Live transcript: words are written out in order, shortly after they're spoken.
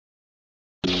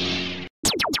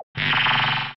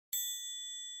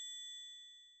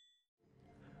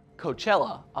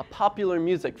Coachella, a popular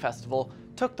music festival,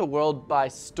 took the world by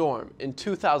storm in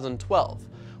 2012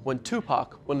 when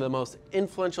Tupac, one of the most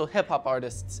influential hip-hop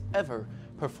artists ever,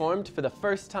 performed for the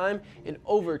first time in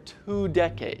over 2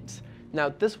 decades. Now,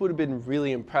 this would have been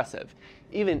really impressive,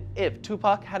 even if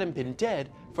Tupac hadn't been dead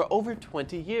for over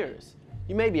 20 years.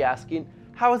 You may be asking,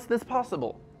 how is this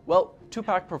possible? Well,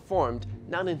 Tupac performed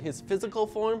not in his physical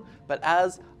form, but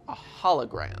as a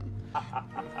hologram.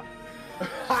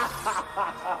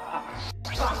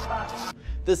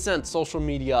 This sent social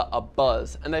media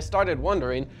abuzz, and I started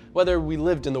wondering whether we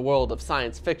lived in the world of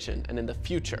science fiction and in the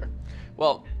future.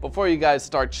 Well, before you guys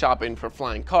start shopping for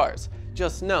flying cars,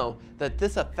 just know that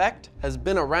this effect has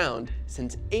been around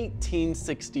since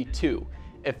 1862.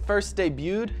 It first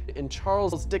debuted in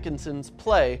Charles Dickens's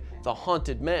play, The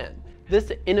Haunted Man.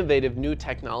 This innovative new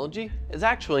technology is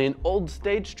actually an old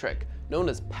stage trick known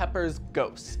as Pepper's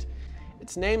Ghost.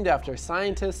 It's named after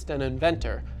scientist and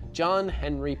inventor John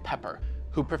Henry Pepper,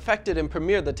 who perfected and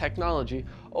premiered the technology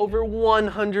over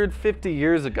 150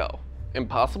 years ago.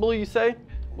 Impossible, you say?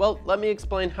 Well, let me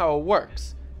explain how it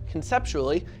works.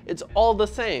 Conceptually, it's all the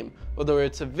same, whether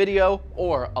it's a video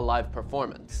or a live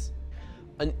performance.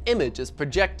 An image is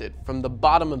projected from the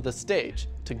bottom of the stage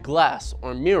to glass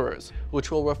or mirrors,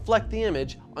 which will reflect the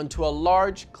image onto a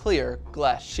large, clear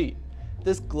glass sheet.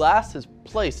 This glass is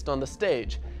placed on the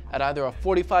stage at either a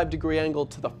 45-degree angle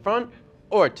to the front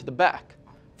or to the back.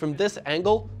 From this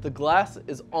angle, the glass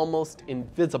is almost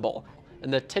invisible,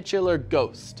 and the titular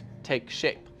ghost takes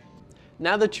shape.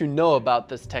 Now that you know about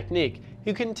this technique,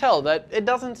 you can tell that it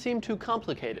doesn't seem too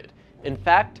complicated. In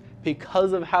fact,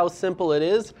 because of how simple it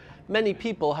is, many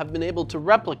people have been able to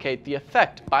replicate the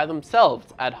effect by themselves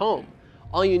at home.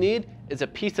 All you need is a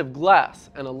piece of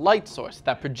glass and a light source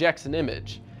that projects an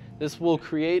image. This will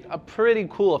create a pretty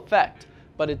cool effect,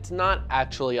 but it's not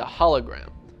actually a hologram.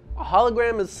 A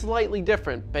hologram is slightly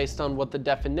different based on what the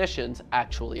definitions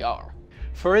actually are.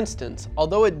 For instance,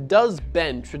 although it does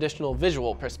bend traditional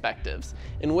visual perspectives,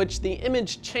 in which the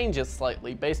image changes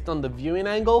slightly based on the viewing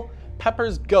angle,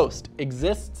 Pepper's Ghost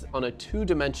exists on a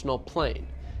 2-dimensional plane.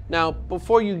 Now,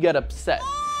 before you get upset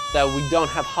that we don't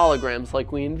have holograms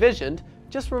like we envisioned,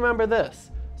 just remember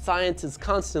this: science is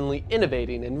constantly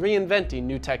innovating and reinventing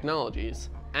new technologies.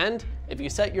 And if you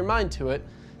set your mind to it,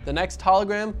 the next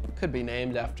hologram could be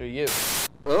named after you.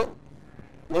 Well,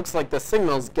 looks like the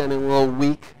signal's getting a little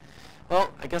weak.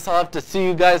 Well, I guess I'll have to see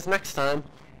you guys next time.